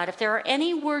Father God if there are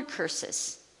any word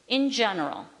curses in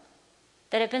general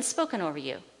that have been spoken over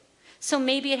you. So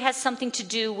maybe it has something to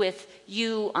do with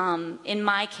you. In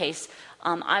my case,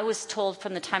 I was told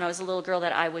from the time I was a little girl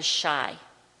that I was shy.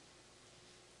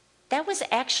 That was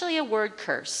actually a word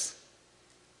curse.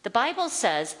 The Bible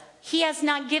says, He has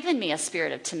not given me a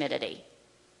spirit of timidity.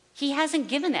 He hasn't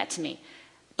given that to me.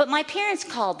 But my parents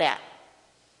called that.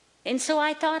 And so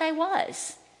I thought I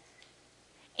was.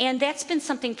 And that's been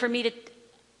something for me to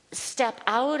step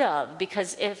out of,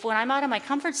 because when I'm out of my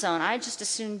comfort zone, I just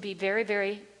assume be very,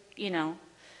 very,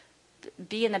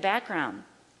 be in the background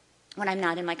when I'm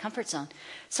not in my comfort zone.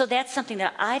 So that's something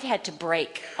that I've had to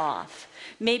break off.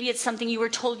 Maybe it's something you were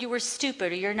told you were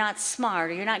stupid, or you're not smart,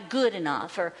 or you're not good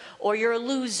enough, or you're a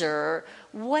loser.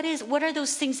 What are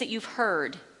those things that you've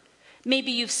heard?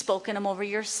 Maybe you've spoken them over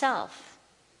yourself.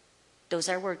 Those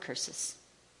are word curses.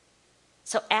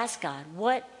 So ask God,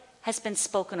 what has been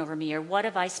spoken over me, or what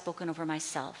have I spoken over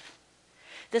myself?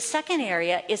 The second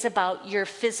area is about your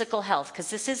physical health, because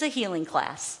this is a healing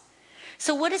class.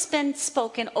 So what has been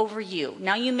spoken over you?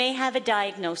 Now, you may have a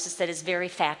diagnosis that is very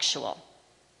factual.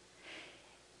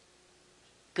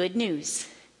 Good news.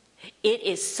 It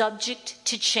is subject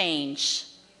to change.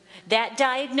 That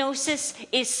diagnosis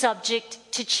is subject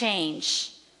to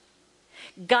change.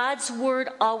 God's word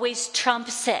always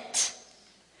trumps it.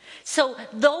 So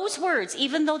those words,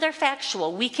 even though they're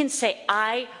factual, we can say,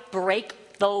 I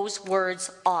break those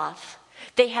words off.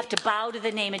 They have to bow to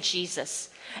the name of Jesus.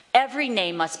 Every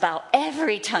name must bow.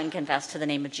 Every tongue confess to the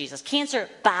name of Jesus. Cancer,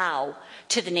 bow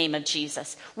to the name of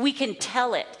Jesus. We can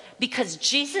tell it because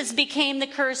Jesus became the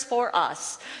curse for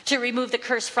us to remove the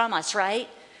curse from us, right?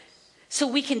 So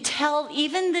we can tell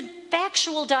even the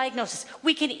factual diagnosis.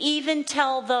 We can even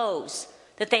tell those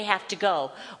that they have to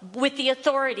go with the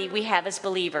authority we have as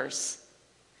believers.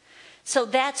 So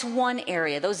that's one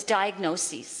area, those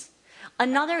diagnoses.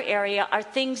 Another area are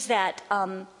things that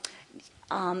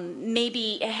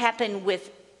maybe happen with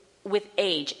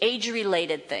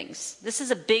age-related things. This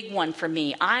is a big one for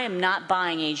me. I am not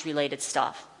buying age-related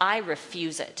stuff. I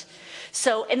refuse it.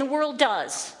 So, and the world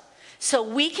does. So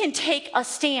we can take a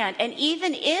stand, and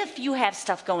even if you have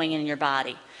stuff going in your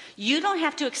body, you don't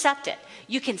have to accept it.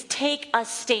 You can take a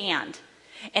stand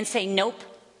and say, nope,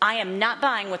 I am not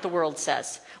buying what the world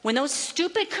says. When those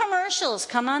stupid commercials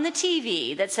come on the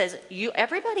TV that says,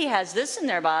 everybody has this in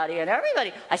their body, and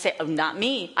everybody, I say, oh, not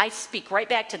me. I speak right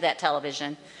back to that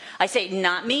television. I say,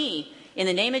 not me, in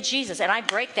the name of Jesus, and I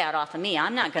break that off of me.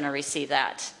 I'm not going to receive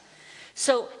that.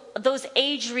 So those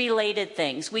age-related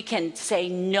things we can say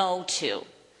no to.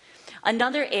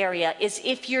 Another area is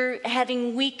if you're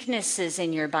having weaknesses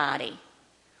in your body.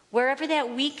 Wherever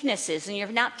that weakness is and you're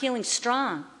not feeling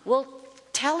strong, well,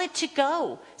 tell it to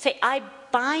go. Say, I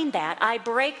bind that. I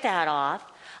break that off.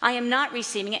 I am not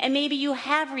receiving it. And maybe you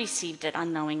have received it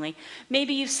unknowingly.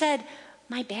 Maybe you've said,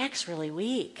 my back's really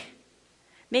weak.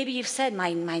 Maybe you've said,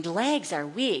 my legs are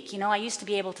weak. I used to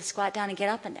be able to squat down and get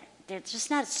up, and they're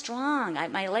just not strong.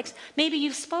 My legs. Maybe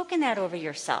you've spoken that over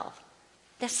yourself.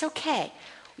 That's okay.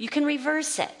 You can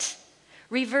reverse it.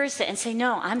 Reverse it and say,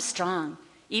 no, I'm strong.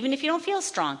 Even if you don't feel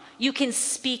strong, you can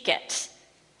speak it.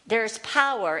 There's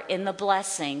power in the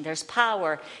blessing. There's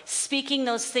power speaking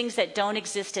those things that don't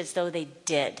exist as though they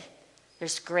did.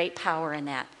 There's great power in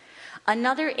that.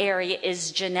 Another area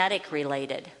is genetic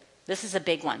related. This is a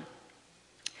big one.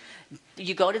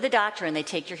 You go to the doctor and they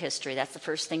take your history. That's the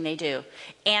first thing they do.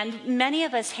 And many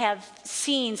of us have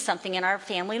seen something in our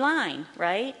family line,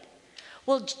 right?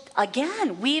 Well,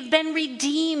 again, we've been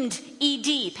redeemed,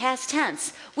 ED, past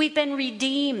tense. We've been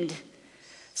redeemed.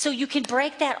 So you can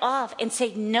break that off and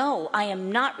say, no, I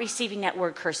am not receiving that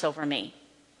word curse over me.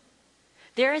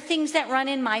 There are things that run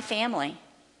in my family,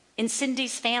 in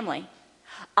Cindy's family.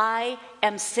 I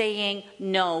am saying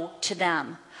no to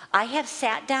them. I have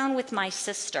sat down with my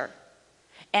sister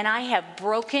and I have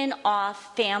broken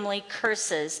off family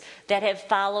curses that have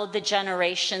followed the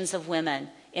generations of women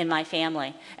in my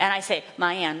family. And I say,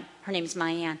 Mayanne, her name's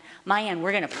Mayanne. Mayanne,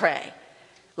 we're going to pray.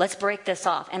 Let's break this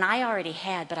off. And I already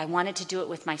had, but I wanted to do it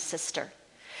with my sister.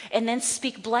 And then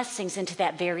speak blessings into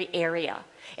that very area.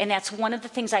 And that's one of the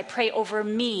things I pray over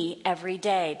me every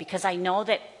day, because I know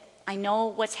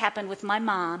what's happened with my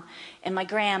mom and my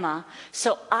grandma.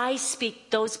 So I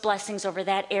speak those blessings over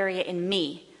that area in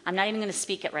me. I'm not even going to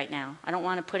speak it right now. I don't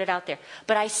want to put it out there.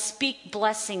 But I speak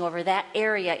blessing over that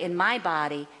area in my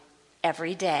body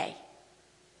every day.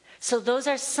 So those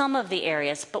are some of the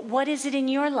areas. But what is it in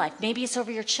your life? Maybe it's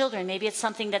over your children. Maybe it's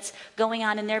something that's going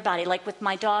on in their body. Like with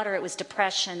my daughter, it was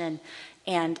depression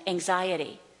and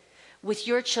anxiety. With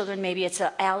your children, maybe it's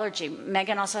an allergy.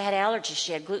 Megan also had allergies.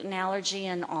 She had gluten allergy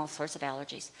and all sorts of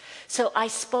allergies. So I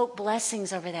spoke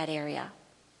blessings over that area.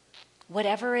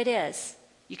 Whatever it is,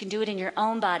 you can do it in your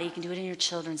own body. You can do it in your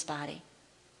children's body.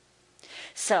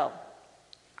 So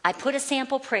I put a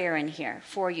sample prayer in here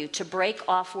for you to break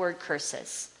off word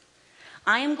curses.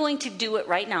 I am going to do it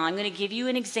right now. I'm going to give you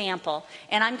an example,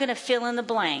 and I'm going to fill in the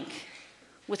blank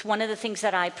with one of the things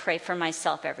that I pray for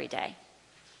myself every day.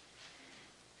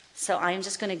 So I am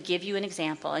just going to give you an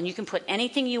example, and you can put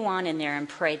anything you want in there and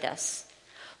pray this.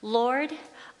 Lord,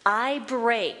 I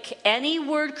break any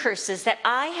word curses that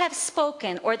I have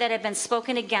spoken or that have been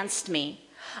spoken against me.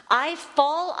 I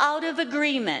fall out of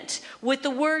agreement with the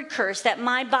word curse that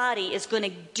my body is going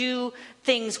to do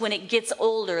things when it gets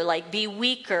older, like be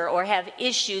weaker or have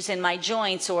issues in my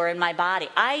joints or in my body.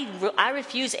 I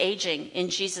refuse aging in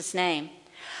Jesus' name.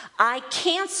 I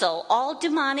cancel all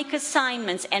demonic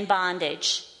assignments and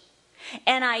bondage.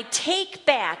 And I take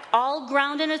back all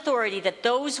ground and authority that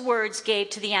those words gave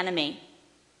to the enemy.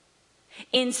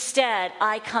 Instead,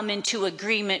 I come into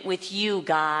agreement with you,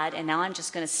 God. And now I'm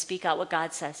just going to speak out what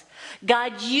God says.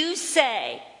 God, you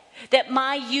say that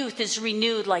my youth is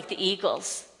renewed like the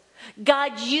eagles.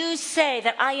 God, you say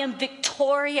that I am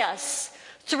victorious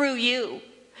through you.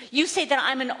 You say that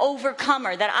I'm an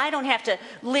overcomer, that I don't have to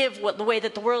live the way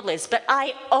that the world lives, but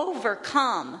I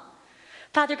overcome.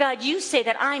 Father God, you say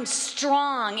that I'm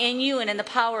strong in you and in the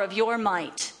power of your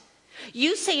might.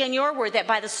 You say in your word that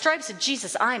by the stripes of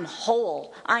Jesus, I'm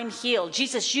whole, I'm healed.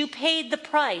 Jesus, you paid the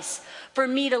price for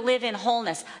me to live in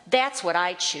wholeness. That's what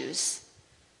I choose.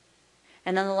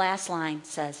 And then the last line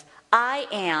says, I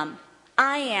am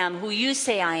who you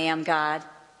say I am, God,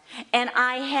 and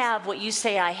I have what you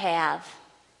say I have.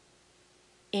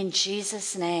 In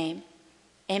Jesus' name,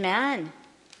 amen.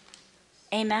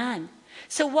 Amen.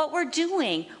 So what we're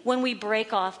doing when we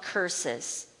break off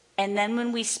curses and then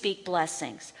when we speak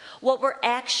blessings, what we're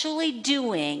actually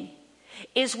doing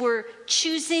is we're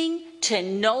choosing to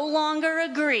no longer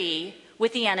agree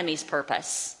with the enemy's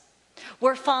purpose.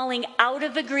 We're falling out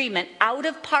of agreement, out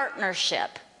of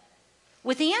partnership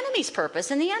with the enemy's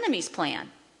purpose and the enemy's plan.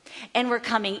 And we're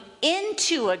coming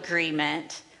into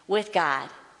agreement with God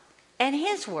and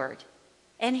his word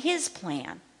and his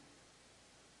plan.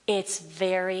 It's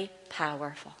very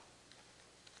powerful.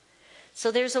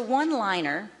 So there's a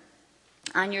one-liner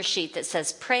on your sheet that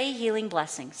says, pray healing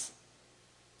blessings.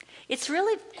 It's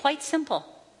really quite simple.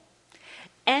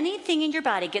 Anything in your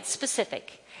body, get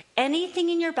specific. Anything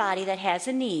in your body that has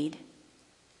a need,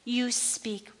 you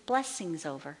speak blessings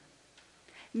over.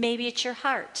 Maybe it's your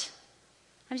heart.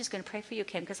 I'm just going to pray for you,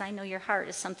 Kim, because I know your heart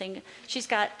is something. She's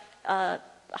got a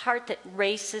heart that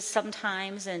races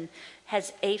sometimes and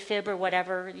has AFib or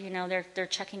whatever. You know, they're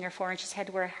checking her for, and she's had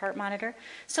to wear a heart monitor.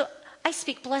 So I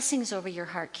speak blessings over your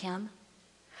heart, Kim.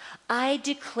 I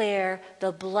declare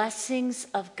the blessings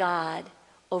of God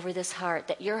over this heart,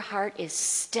 that your heart is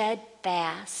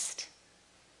steadfast,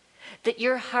 that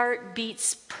your heart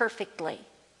beats perfectly,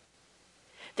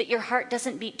 that your heart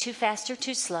doesn't beat too fast or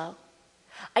too slow.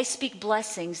 I speak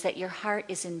blessings that your heart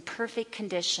is in perfect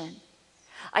condition.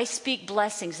 I speak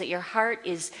blessings that your heart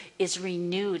is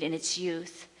renewed in its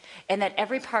youth, and that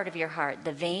every part of your heart,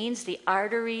 the veins, the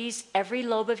arteries, every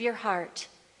lobe of your heart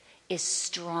is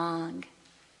strong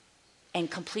and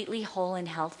completely whole and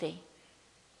healthy.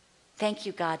 Thank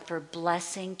you, God, for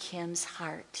blessing Kim's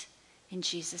heart in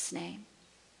Jesus' name.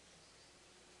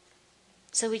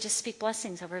 So we just speak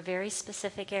blessings over very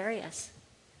specific areas.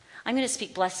 I'm going to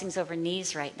speak blessings over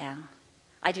knees right now.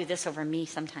 I do this over me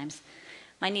sometimes.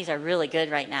 My knees are really good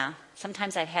right now.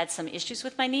 Sometimes I've had some issues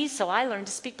with my knees, so I learned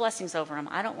to speak blessings over them.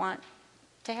 I don't want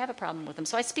to have a problem with them,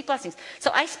 so I speak blessings.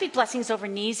 So I speak blessings over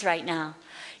knees right now.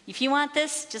 If you want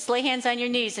this, just lay hands on your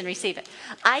knees and receive it.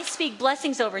 I speak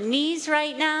blessings over knees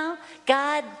right now.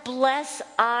 God, bless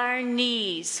our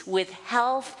knees with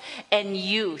health and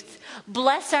youth.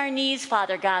 Bless our knees,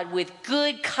 Father God, with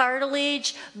good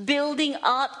cartilage building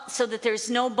up so that there's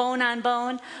no bone on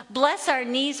bone. Bless our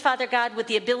knees, Father God, with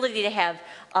the ability to have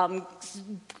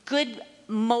good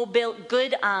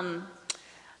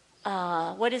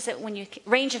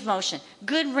range of motion.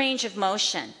 Good range of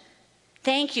motion.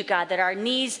 Thank you, God, that our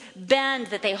knees bend,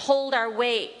 that they hold our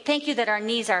weight. Thank you that our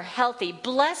knees are healthy.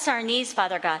 Bless our knees,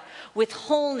 Father God, with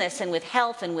wholeness and with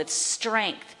health and with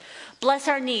strength. Bless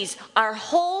our knees our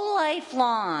whole life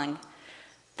long,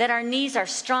 that our knees are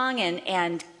strong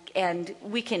and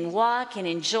we can walk and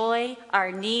enjoy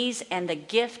our knees and the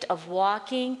gift of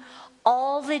walking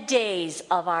all the days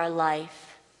of our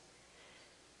life.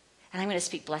 And I'm going to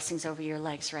speak blessings over your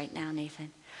legs right now,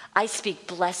 Nathan. I speak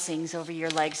blessings over your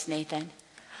legs, Nathan.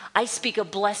 I speak a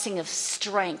blessing of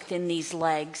strength in these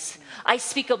legs. I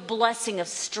speak a blessing of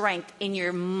strength in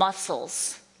your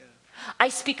muscles. I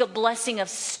speak a blessing of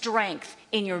strength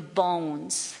in your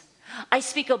bones. I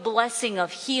speak a blessing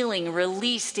of healing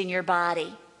released in your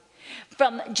body.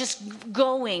 From just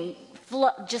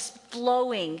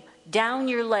flowing down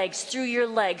your legs, through your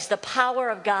legs, the power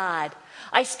of God.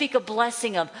 I speak a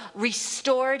blessing of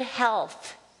restored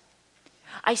health.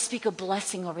 I speak a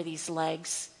blessing over these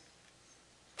legs.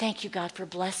 Thank you, God, for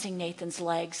blessing Nathan's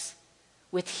legs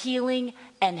with healing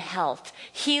and health.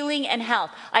 Healing and health.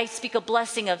 I speak a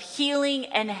blessing of healing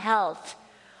and health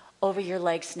over your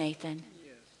legs, Nathan.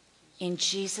 In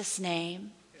Jesus'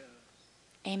 name.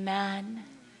 Amen.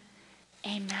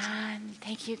 Amen.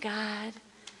 Thank you, God.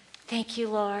 Thank you,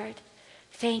 Lord.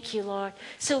 Thank you, Lord.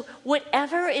 So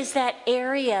whatever is that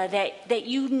area that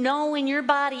you know in your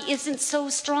body isn't so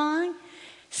strong,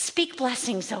 speak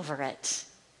blessings over it.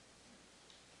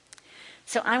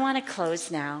 So I want to close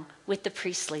now with the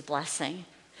priestly blessing.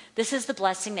 This is the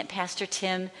blessing that Pastor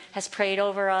Tim has prayed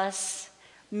over us,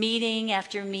 meeting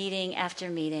after meeting after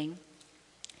meeting.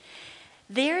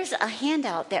 There's a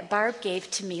handout that Barb gave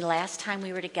to me last time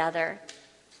we were together.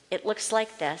 It looks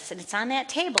like this, and it's on that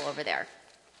table over there.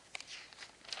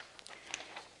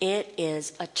 It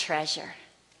is a treasure.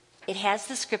 It has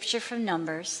the scripture from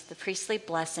Numbers, the priestly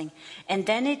blessing, and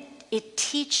then it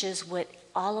teaches what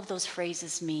all of those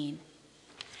phrases mean.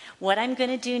 What I'm going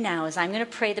to do now is I'm going to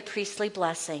pray the priestly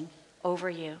blessing over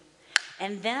you,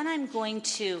 and then I'm going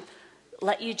to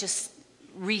let you just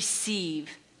receive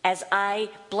as I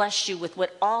bless you with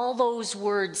what all those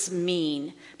words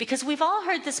mean. Because we've all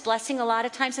heard this blessing a lot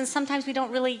of times, and sometimes we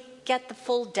don't really get the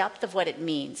full depth of what it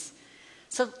means.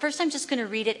 So first I'm just going to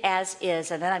read it as is,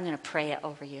 and then I'm going to pray it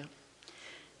over you.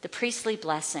 The priestly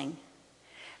blessing.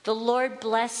 The Lord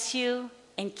bless you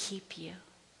and keep you.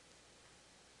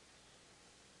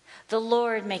 The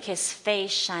Lord make his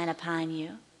face shine upon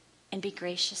you and be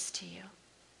gracious to you.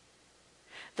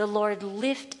 The Lord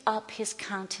lift up his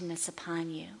countenance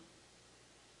upon you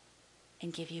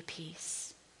and give you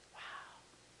peace. Wow.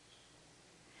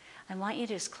 I want you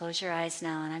to just close your eyes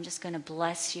now, and I'm just going to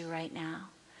bless you right now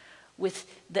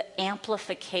with the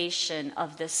amplification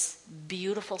of this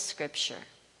beautiful scripture.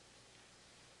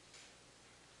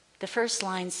 The first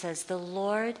line says, the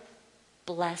Lord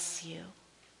bless you.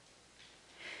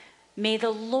 May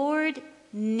the Lord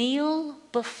kneel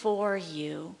before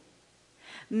you,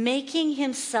 making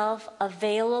himself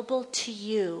available to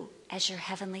you as your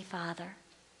heavenly Father,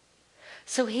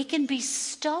 so he can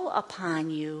bestow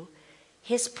upon you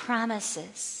his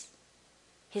promises,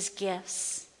 his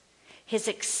gifts, his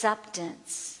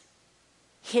acceptance,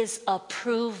 his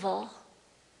approval,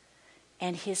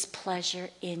 and his pleasure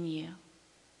in you.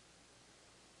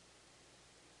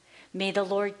 May the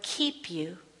Lord keep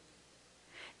you.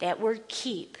 That word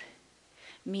keep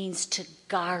means to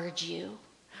guard you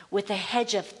with a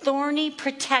hedge of thorny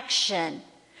protection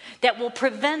that will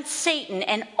prevent Satan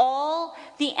and all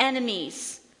the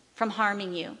enemies from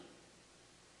harming you.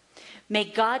 May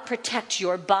God protect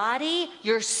your body,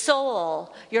 your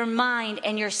soul, your mind,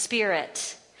 and your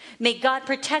spirit. May God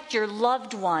protect your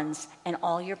loved ones and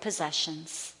all your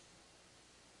possessions.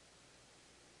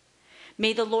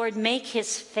 May the Lord make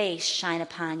his face shine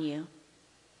upon you.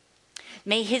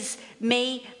 May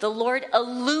the Lord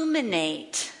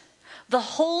illuminate the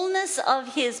wholeness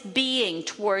of his being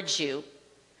towards you,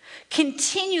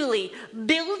 continually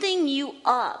building you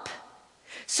up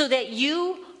so that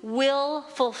you will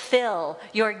fulfill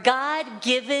your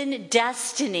God-given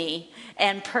destiny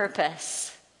and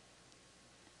purpose.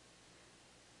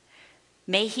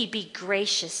 May he be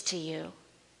gracious to you.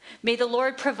 May the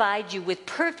Lord provide you with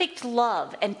perfect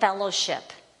love and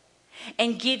fellowship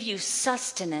and give you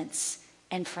sustenance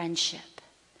and friendship.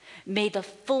 May the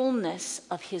fullness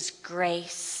of his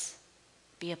grace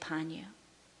be upon you.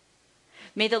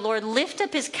 May the Lord lift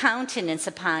up his countenance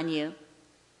upon you.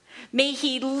 May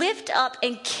he lift up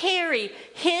and carry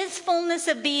his fullness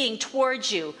of being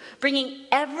towards you, bringing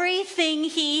everything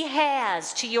he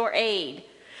has to your aid,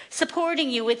 supporting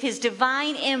you with his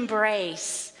divine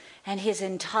embrace and his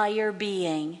entire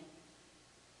being.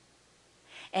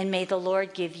 And may the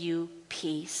Lord give you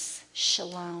peace,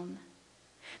 shalom.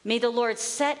 May the Lord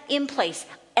set in place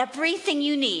everything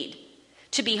you need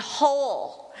to be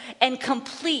whole and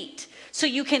complete so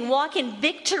you can walk in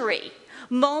victory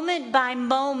moment by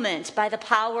moment by the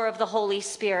power of the Holy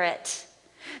Spirit.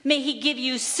 May he give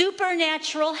you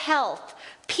supernatural health,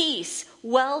 peace,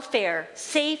 welfare,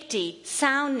 safety,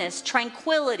 soundness,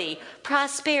 tranquility,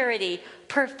 prosperity,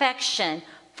 perfection,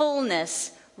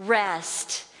 fullness,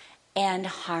 rest, and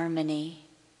harmony.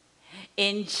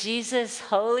 In Jesus'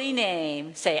 holy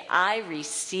name, say, I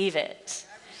receive it.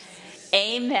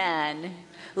 Amen.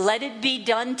 Let it be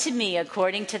done to me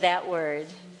according to that word.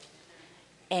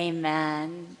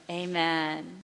 Amen. Amen.